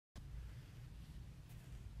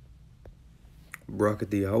Barakat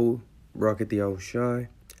the Yahweh, Barakat the Yahawashi,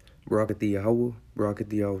 Barakat the Yahweh, Barakat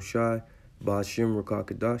the Yahawashi, Ba'ashim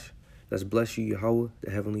Rakakadash. Let's bless you, Yahweh,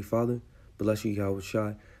 the Heavenly Father. Bless you,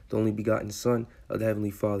 Yahawashi, the only begotten Son of the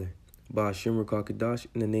Heavenly Father. Ba'ashim Rakakadash,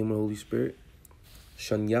 in the name of the Holy Spirit.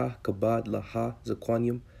 Shanya Kabad Laha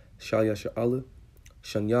Zaquanium, Shaya Sha'ala.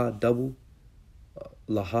 Shanya double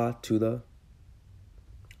Laha to the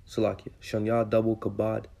Salakia. Shanya double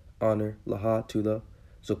Kabad honor Laha to the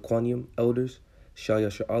Zaquanium elders. Shaya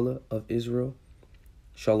Sha'ala of Israel.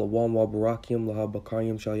 Shalom wa barakium laha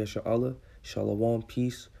bakarium shaya sha'ala. Shalom,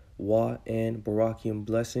 peace, wa and barakium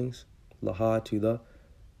blessings. Laha to the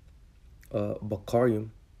bakarium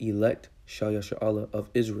elect shaya sha'ala of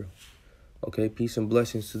Israel. Okay, peace and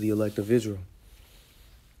blessings to the elect of Israel.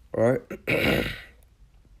 All right.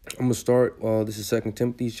 I'm going to start. This is 2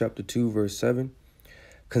 Timothy chapter 2, verse 7.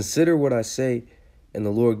 Consider what I say, and the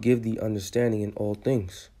Lord give thee understanding in all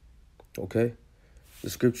things. Okay. The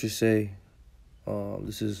scriptures say,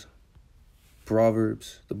 this is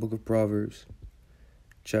Proverbs, the book of Proverbs,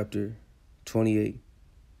 chapter 28,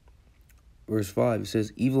 verse 5. It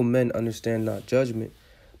says, evil men understand not judgment,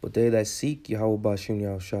 but they that seek Yahweh Ba'ashim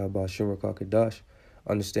Yahawashi Ba'ashim Rakakadash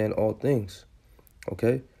understand all things.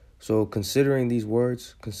 Okay? So considering these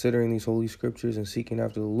words, considering these holy scriptures, and seeking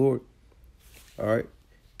after the Lord, all right,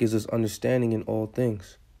 gives us understanding in all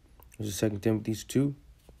things. This is 2 Timothy 2,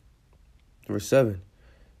 verse 7.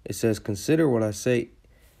 It says, consider what I say,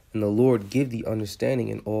 and the Lord give thee understanding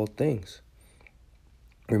in all things.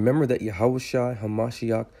 Remember that Yahawashi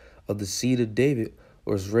Hamashiach of the seed of David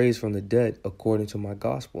was raised from the dead according to my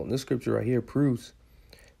gospel. And this scripture right here proves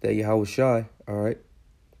that Yahawashi, all right,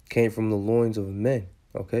 came from the loins of men.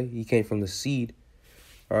 Okay, he came from the seed.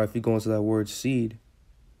 All right, if you go into that word seed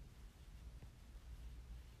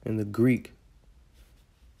in the Greek,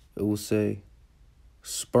 it will say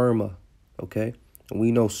sperma. Okay, and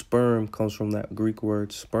we know sperm comes from that Greek word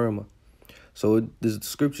sperma. So the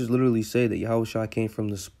scriptures literally say that Yahawashi came from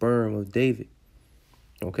the sperm of David.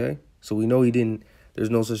 Okay, so we know he didn't. There's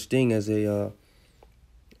no such thing as a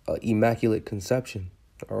immaculate conception.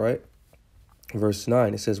 All right, verse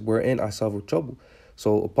 9, it says, wherein I suffered trouble.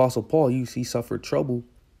 So Apostle Paul, he suffered trouble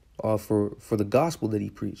for the gospel that he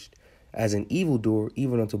preached as an evildoer,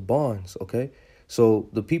 even unto bonds. Okay, so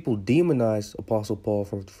the people demonized Apostle Paul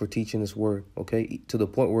for teaching this word. Okay, to the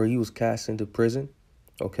point where he was cast into prison.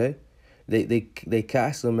 Okay, they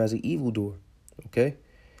cast him as an evildoer. Okay,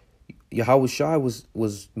 Yahawashi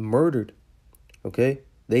was murdered. Okay,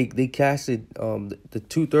 they casted the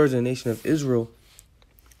 2/3 of the nation of Israel.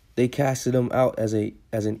 They casted him out as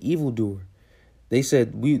an evildoer. They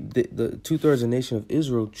said the 2/3 of the nation of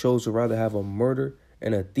Israel chose to rather have a murder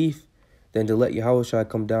and a thief than to let Yahawashi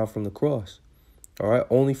come down from the cross. All right,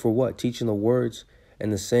 only for what? Teaching the words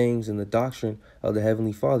and the sayings and the doctrine of the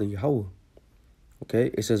Heavenly Father, Yahweh.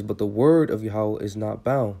 Okay, it says, but the word of Yahweh is not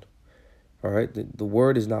bound. All right, the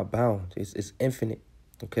word is not bound. It's infinite.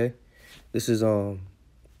 Okay, this is the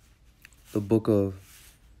book of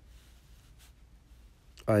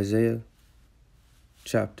Isaiah,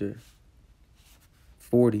 chapter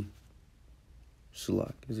 40.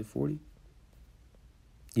 Shalak, is it 40?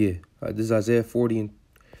 Yeah, this is Isaiah 40, and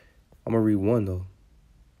I'm gonna read 1 though.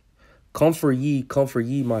 Comfort ye,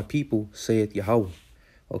 my people, saith Yahweh.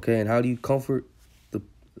 Okay, and how do you comfort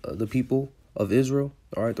the people of Israel?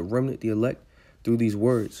 All right, the remnant, the elect, through these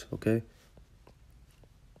words. Okay,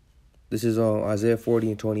 this is Isaiah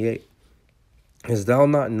 40 and 28. Hast thou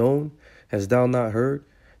not known? Hast thou not heard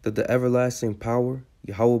that the everlasting power,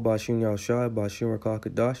 Yahweh Ba'ashim Yahawashi Ba'ashim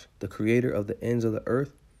Rakakadash, the creator of the ends of the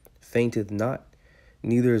earth, fainteth not,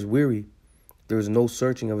 neither is weary. There is no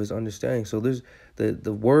searching of his understanding. So there's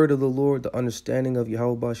the word of the Lord, the understanding of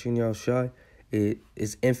Yahweh Ba'ashim Yahawashi, it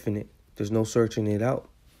is infinite. There's no searching it out.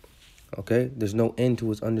 Okay, there's no end to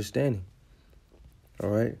his understanding. All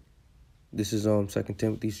right, this is 2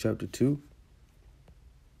 Timothy chapter 2,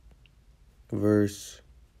 verse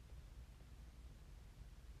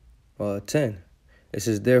 10. It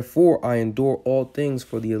says, therefore I endure all things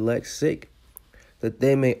for the elect's sake, that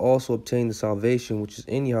they may also obtain the salvation which is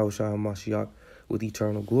in Yahawashi HaMashiach with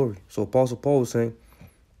eternal glory. So Apostle Paul was saying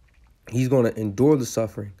he's going to endure the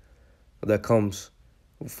suffering that comes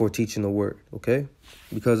for teaching the word. Okay,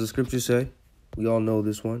 because the scriptures say, we all know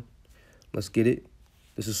this one. Let's get it.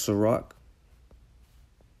 This is Sirach,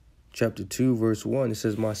 chapter 2, verse 1. It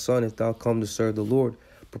says, my son, if thou come to serve the Lord,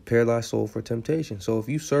 prepare thy soul for temptation. So if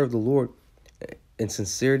you serve the Lord in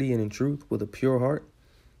sincerity and in truth with a pure heart,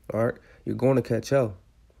 all right, you're going to catch hell.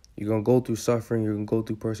 You're going to go through suffering. You're going to go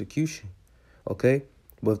through persecution. Okay,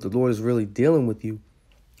 but if the Lord is really dealing with you,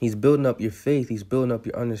 He's building up your faith. He's building up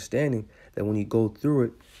your understanding that when you go through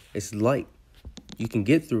it, it's light. You can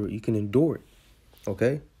get through it. You can endure it.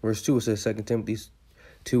 Okay? Verse 2, it says 2 Timothy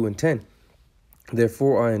 2:10.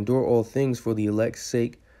 Therefore I endure all things for the elect's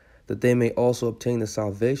sake, that they may also obtain the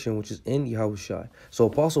salvation which is in Yahawashi. So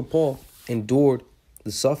Apostle Paul endured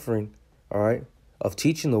the suffering, all right, of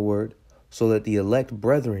teaching the word, so that the elect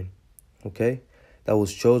brethren, okay, that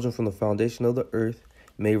was chosen from the foundation of the earth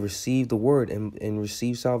may receive the word and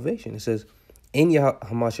receive salvation. It says, in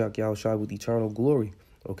Hamashiach Yahawashi with eternal glory,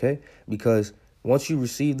 okay? Because once you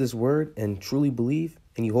receive this word and truly believe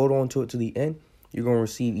and you hold on to it to the end, you're going to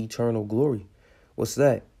receive eternal glory. What's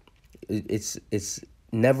that? It's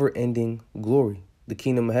never-ending glory, the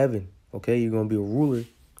kingdom of heaven, okay? You're going to be a ruler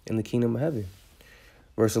in the kingdom of heaven.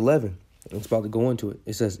 Verse 11, it's about to go into it.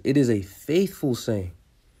 It says, it is a faithful saying,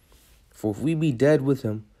 for if we be dead with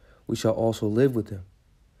him, we shall also live with him.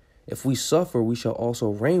 If we suffer, we shall also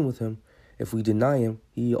reign with him. If we deny him,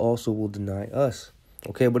 he also will deny us.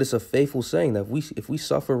 Okay, but it's a faithful saying that if we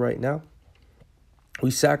suffer right now,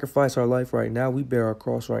 we sacrifice our life right now, we bear our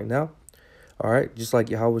cross right now, all right, just like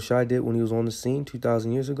Yahawashi did when he was on the scene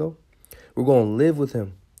 2,000 years ago, we're going to live with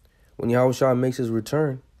him. When Yahawashi makes his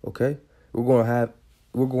return, okay, we're going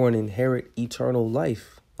to inherit eternal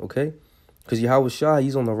life, okay? Because Yahawashi,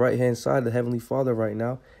 he's on the right-hand side of the Heavenly Father right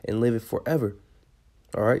now and live it forever,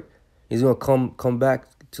 all right? He's going to come back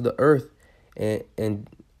to the earth and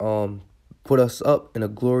put us up in a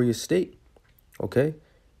glorious state, okay?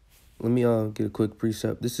 Let me get a quick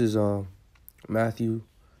precept. This is Matthew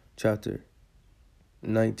chapter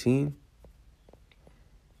 19,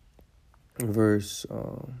 verse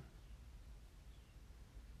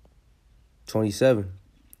 27.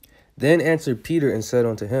 Then answered Peter and said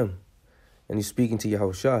unto him, and he's speaking to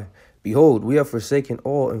Yahawashi, behold, we have forsaken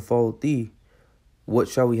all and followed thee. What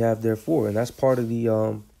shall we have therefore? And that's part of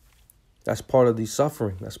the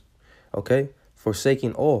suffering. That's okay.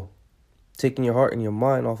 Forsaking all, taking your heart and your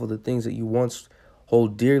mind off of the things that you once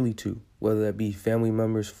hold dearly to, whether that be family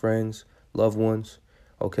members, friends, loved ones,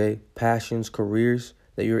 okay, passions, careers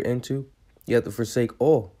that you're into. You have to forsake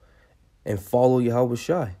all and follow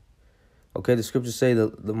Yahawashi. Okay, the scriptures say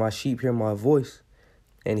that my sheep hear my voice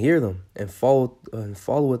and hear them and follow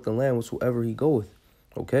with the Lamb whatsoever he goeth.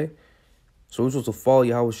 Okay, so we're supposed to follow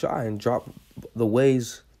Yahawashi and drop the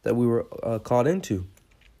ways that we were caught into.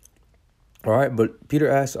 All right, but Peter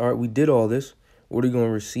asked, all right, we did all this. What are you going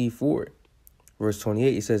to receive for it? Verse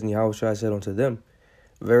 28, it says, and Yahawashi said unto them,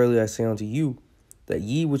 verily I say unto you, that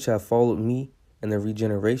ye which have followed me in the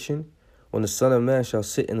regeneration, when the Son of Man shall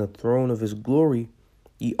sit in the throne of his glory,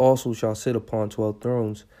 ye also shall sit upon 12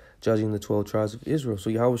 thrones, judging the 12 tribes of Israel. So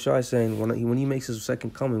Yahawashi is saying when he makes his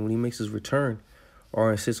second coming, when he makes his return,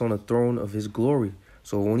 or sits on the throne of his glory.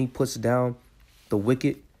 So when he puts down the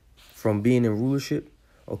wicked from being in rulership,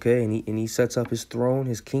 okay, and he sets up his throne,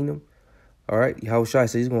 his kingdom, all right, Yahawashi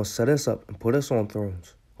says he's going to set us up and put us on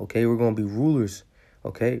thrones, okay? We're going to be rulers,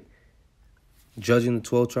 okay, judging the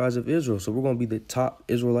 12 tribes of Israel. So we're going to be the top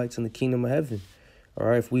Israelites in the kingdom of heaven, all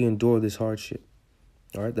right, if we endure this hardship,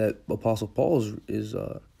 all right, that Apostle Paul is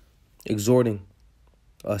exhorting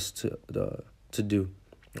us to do,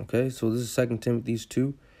 okay? So this is 2 Timothy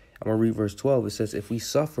 2. I'm going to read verse 12. It says, if we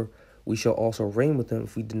suffer, we shall also reign with him.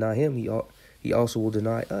 If we deny him, he also will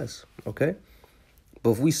deny us, okay?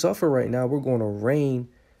 But if we suffer right now, we're going to reign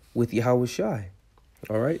with Yahawashi,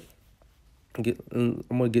 all right? I'm going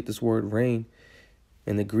to get this word reign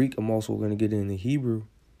in the Greek. I'm also going to get it in the Hebrew,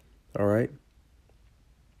 all right?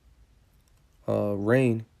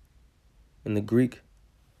 Reign in the Greek,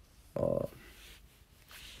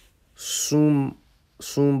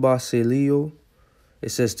 sumbaselio. It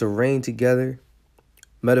says to reign together,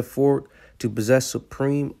 metaphoric, to possess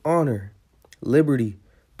supreme honor, liberty,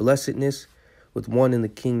 blessedness with one in the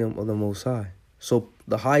kingdom of the Most High. So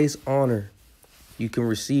the highest honor you can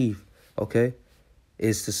receive, okay,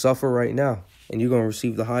 is to suffer right now. And you're going to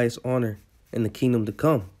receive the highest honor in the kingdom to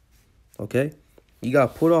come, okay? You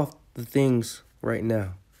got to put off the things right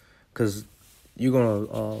now because you're going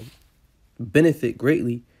to benefit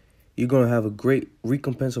greatly. You're going to have a great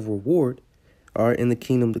recompense of reward, all right, in the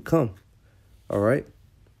kingdom to come, all right?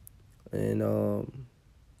 And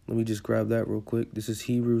let me just grab that real quick. This is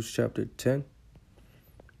Hebrews chapter 10.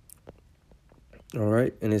 All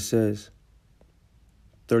right. And it says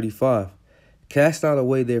 35. Cast not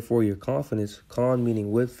away, therefore, your confidence. Con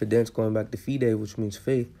meaning with, fidence going back to fide, which means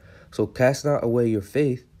faith. So cast not away your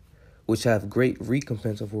faith, which have great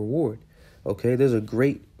recompense of reward. Okay. There's a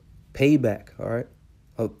great payback. All right.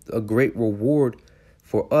 A great reward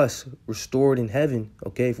for us restored in heaven.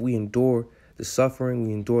 Okay. If we endure the suffering,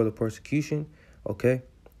 we endure the persecution. Okay.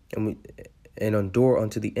 and endure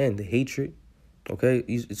unto the end. The hatred, okay?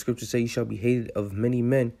 The scriptures say, you shall be hated of many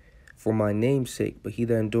men for my name's sake, but he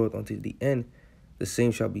that endureth unto the end, the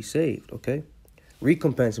same shall be saved, okay?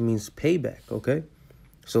 Recompense means payback, okay?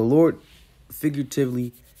 So Lord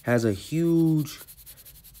figuratively has a huge,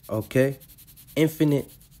 okay,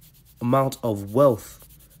 infinite amount of wealth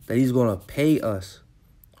that he's going to pay us,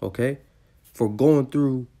 okay, for going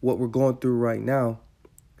through what we're going through right now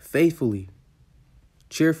faithfully,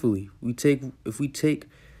 cheerfully. If we take,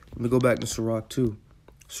 let me go back to Sirach 2.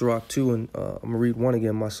 Sirach 2, and I'm going to read 1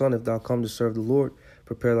 again. My son, if thou come to serve the Lord,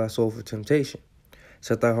 prepare thy soul for temptation.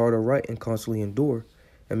 Set thy heart aright and constantly endure,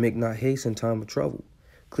 and make not haste in time of trouble.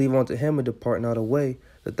 Cleave unto him and depart not away,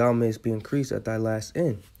 that thou mayest be increased at thy last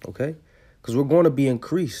end, okay? Because we're going to be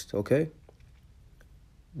increased, okay?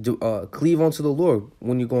 Cleave unto the Lord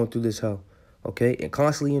when you're going through this hell, okay? And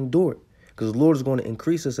constantly endure it, because the Lord is going to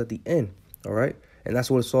increase us at the end, all right? And that's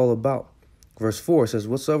what it's all about. Verse 4 says,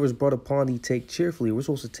 whatsoever is brought upon thee, take cheerfully. We're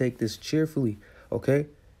supposed to take this cheerfully, okay?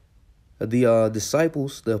 The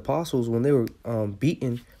disciples, the apostles, when they were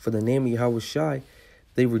beaten for the name of Yahawashi,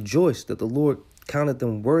 they rejoiced that the Lord counted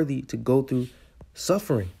them worthy to go through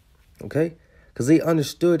suffering, okay? Because they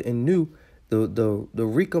understood and knew the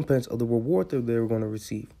recompense of the reward that they were going to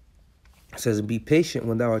receive. It says, be patient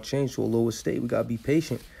when thou art changed to a lower state. We got to be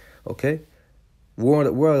patient, okay? We're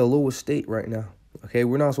at a lower state right now, okay?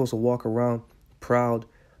 We're not supposed to walk around proud,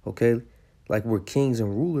 okay, like we're kings and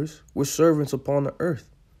rulers. We're servants upon the earth,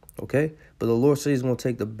 okay? But the Lord says he's going to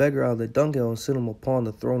take the beggar out of the dunghill and sit him upon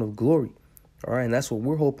the throne of glory, all right? And that's what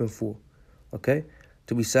we're hoping for, okay?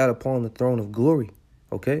 To be sat upon the throne of glory,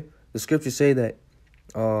 okay? The scriptures say that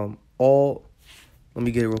let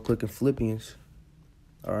me get it real quick in Philippians,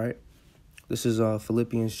 all right? This is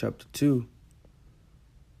Philippians chapter 2,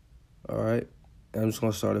 all right? And I'm just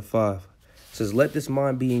going to start at 5. It says, let this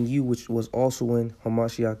mind be in you, which was also in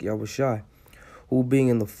Hamashiach Yahawashi, who being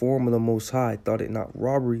in the form of the Most High, thought it not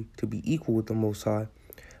robbery to be equal with the Most High,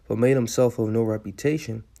 but made himself of no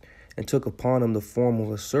reputation, and took upon him the form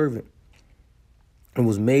of a servant, and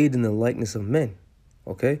was made in the likeness of men.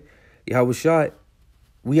 Okay? Yahawashi,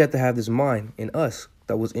 we have to have this mind in us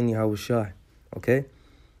that was in Yahawashi. Okay?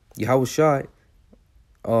 Yahawashi,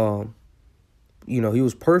 he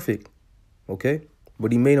was perfect. Okay?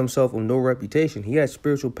 But he made himself of no reputation. He had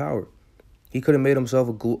spiritual power. He could have made himself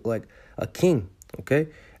a king. Okay?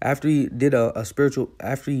 After he did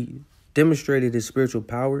after he demonstrated his spiritual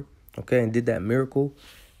power, okay, and did that miracle,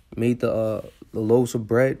 made the loaves of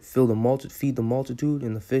bread, feed the multitude,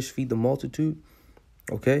 and the fish feed the multitude.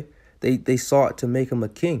 Okay, they sought to make him a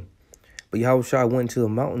king, but Yahawashi went into the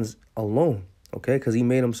mountains alone. Okay, because he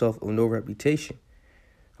made himself of no reputation.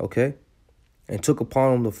 Okay, and took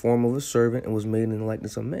upon him the form of a servant and was made in the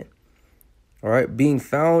likeness of men. All right, being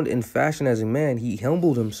found in fashion as a man, he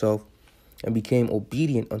humbled himself and became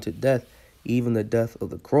obedient unto death, even the death of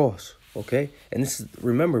the cross. Okay, and this is,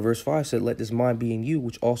 remember, verse 5 said, let this mind be in you,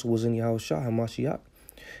 which also was in Yahawashi HaMashiach.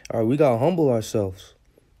 All right, we got to humble ourselves.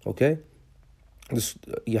 Okay,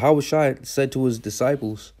 Yahawashi said to his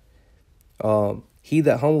disciples, he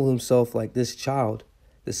that humbled himself like this child,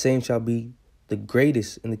 the same shall be the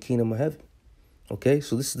greatest in the kingdom of heaven. Okay,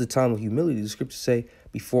 so this is the time of humility. The scriptures say,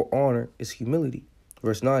 before honor is humility.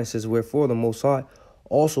 Verse 9 says, wherefore the Most High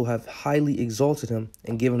also have highly exalted him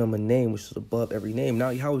and given him a name which is above every name. Now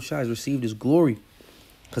Yahawashi has received his glory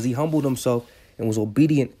because he humbled himself and was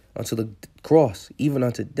obedient unto the cross, even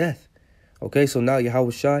unto death. Okay, so now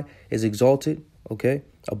Yahawashi is exalted, okay,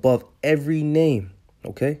 above every name,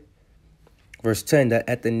 okay. Verse 10, that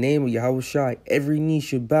at the name of Yahawashi, every knee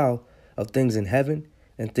should bow, of things in heaven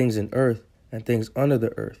and things in earth and things under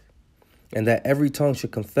the earth, and that every tongue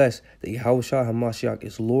should confess that Yahawashi HaMashiach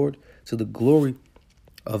is Lord, to the glory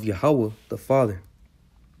of Yahweh the Father.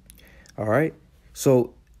 All right,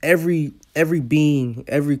 so every being,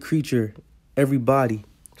 every creature, every body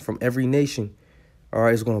from every nation, all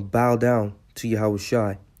right, is going to bow down to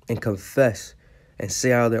Yahawashi and confess and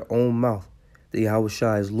say out of their own mouth that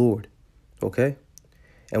Yahawashi is Lord. Okay,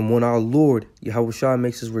 and when our Lord Yahawashi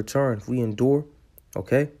makes his return, if we endure,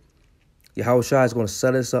 okay, Yahawashi is going to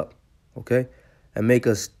set us up, okay, and make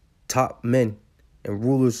us top men and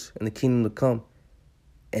rulers in the kingdom to come.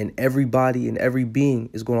 And everybody and every being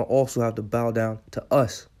is going to also have to bow down to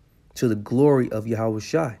us, to the glory of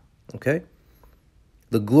Yahawashi. Okay,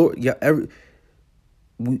 the glory. Yeah,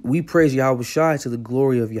 we praise Yahawashi to the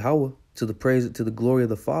glory of Yahweh, to the glory of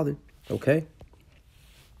the Father. Okay.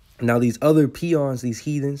 Now these other peons, these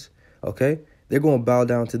heathens, okay, they're going to bow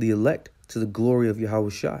down to the elect, to the glory of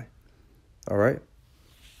Yahawashi. All right.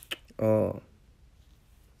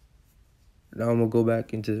 Now I'm going to go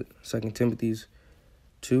back into 2 Timothy's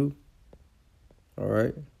 2. All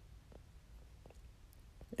right.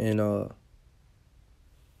 And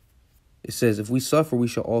it says, if we suffer, we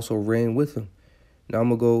shall also reign with him. Now I'm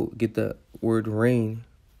going to go get the word reign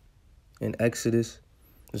in Exodus.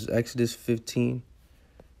 This is Exodus 15.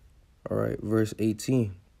 All right, verse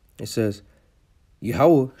 18. It says,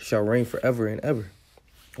 Yahweh shall reign forever and ever.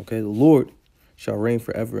 Okay, the Lord shall reign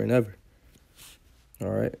forever and ever. All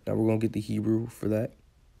right, now we're going to get the Hebrew for that.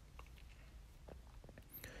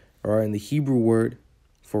 All right, and the Hebrew word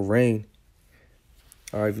for reign.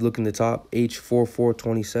 All right, if you look in the top,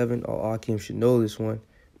 H4427, all Akim should know this one.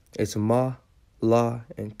 It's Ma, La,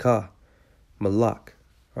 and Ka, Malak.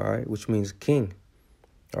 All right, which means king.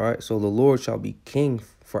 All right, so the Lord shall be king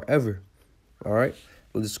forever. All right,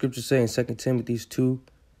 well, the scriptures say in 2 Timothy 2,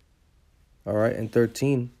 all right, and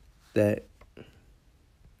 13, that,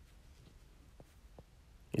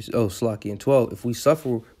 Slaki, and 12, if we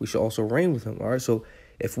suffer, we shall also reign with him. All right, so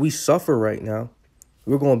if we suffer right now,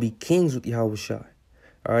 we're going to be kings with Yahawashi.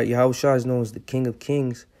 All right, Yahawashi is known as the King of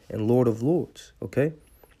Kings and Lord of Lords, okay?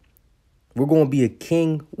 We're going to be a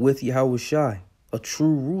king with Yahawashi, a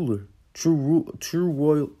true ruler,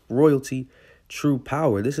 true royalty, true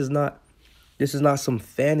power. This is not some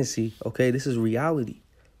fantasy, okay? This is reality,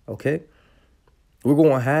 okay? We're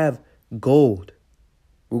going to have gold.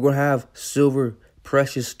 We're going to have silver,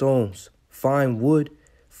 precious stones, fine wood,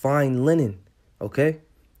 fine linen, okay?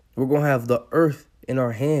 We're going to have the earth in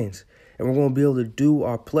our hands, and we're going to be able to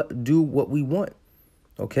do what we want,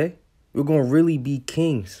 okay? We're going to really be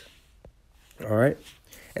kings, all right?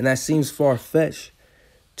 And that seems far-fetched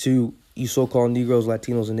to you so-called Negroes,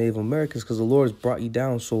 Latinos, and Native Americans because the Lord has brought you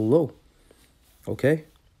down so low, okay?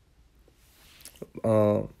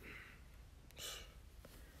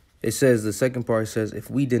 It says, the second part says,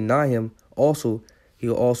 if we deny him, also,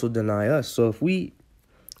 he'll also deny us. So if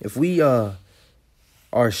we are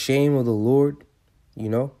ashamed of the Lord, you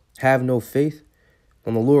know, have no faith,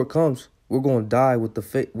 when the Lord comes, we're going to die with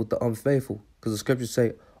the unfaithful, because the scriptures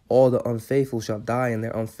say all the unfaithful shall die in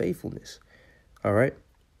their unfaithfulness. All right.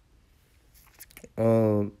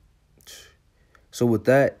 So with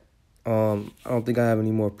that, I don't think I have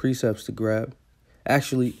any more precepts to grab.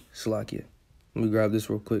 Actually, Salakia, let me grab this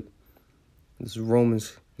real quick. This is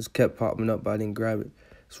Romans. This kept popping up, but I didn't grab it.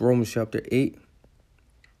 It's Romans chapter 8.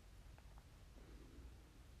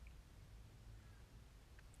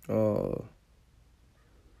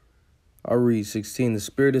 I'll read 16. The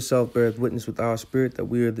Spirit itself beareth witness with our spirit that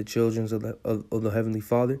we are the children of the Heavenly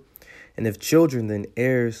Father. And if children, then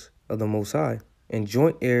heirs of the Most High, and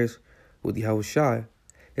joint heirs with Yahawashi,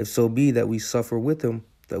 if so be that we suffer with him,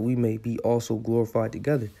 that we may be also glorified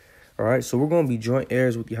together. All right, so we're going to be joint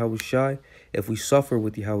heirs with Yahawashi if we suffer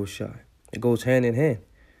with Yahawashi. It goes hand in hand.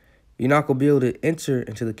 You're not going to be able to enter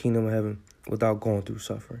into the kingdom of heaven without going through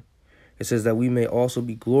suffering. It says that we may also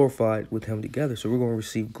be glorified with him together. So we're going to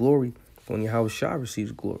receive glory when Yahawashi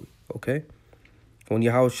receives glory, okay? When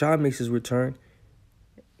Yahawashi makes his return,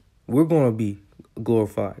 we're going to be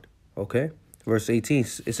glorified, okay? Verse 18,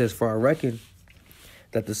 it says, for I reckon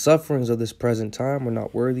that the sufferings of this present time are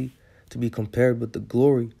not worthy to be compared with the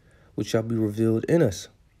glory which shall be revealed in us,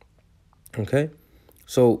 okay?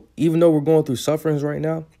 So even though we're going through sufferings right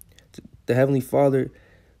now, the Heavenly Father,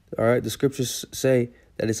 all right, the scriptures say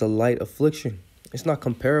that it's a light affliction. It's not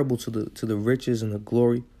comparable to the riches and the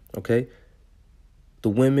glory, okay? The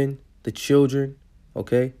women, the children,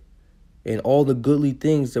 okay? And all the goodly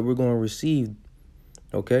things that we're going to receive,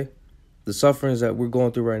 okay? The sufferings that we're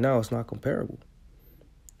going through right now, it's not comparable.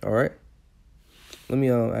 All right? Let me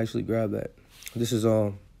actually grab that. This is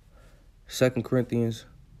 2 Corinthians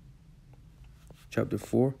chapter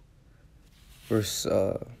 4, verse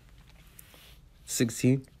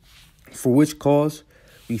 16. For which cause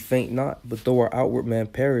we faint not, but though our outward man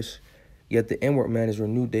perish, yet the inward man is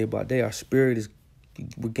renewed day by day. Our spirit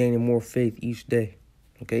we're gaining more faith each day.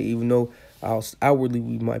 Okay, even though outwardly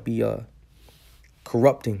we might be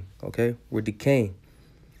corrupting, okay, we're decaying.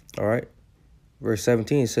 All right. Verse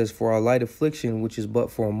 17 says, for our light affliction, which is but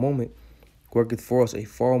for a moment, worketh for us a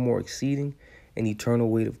far more exceeding and eternal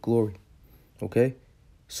weight of glory. Okay,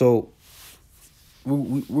 so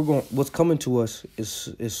we're going. What's coming to us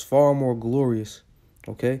is far more glorious,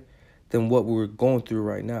 okay, than what we're going through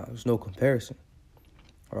right now. There's no comparison.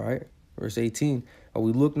 All right. Verse 18,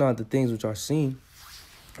 we look not at the things which are seen,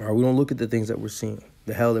 or we don't look at the things that we're seeing,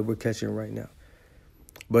 the hell that we're catching right now,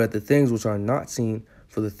 but at the things which are not seen.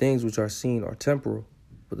 For the things which are seen are temporal,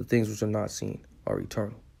 but the things which are not seen are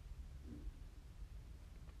eternal.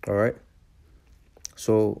 All right.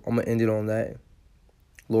 So I'm going to end it on that.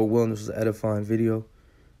 Lord willing, this was an edifying video.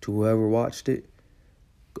 To whoever watched it,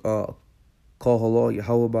 call halal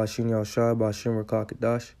Yahawashi Yahawashi Bashim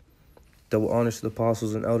Rakakadash. Double honors to the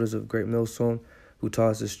apostles and elders of Great Millstone who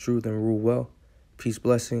taught us this truth and rule well. Peace,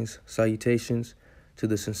 blessings, salutations to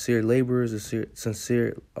the sincere laborers, the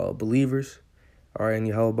sincere believers. All right, and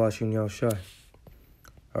Yahawashi Yahawashi.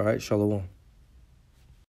 All right, shalom.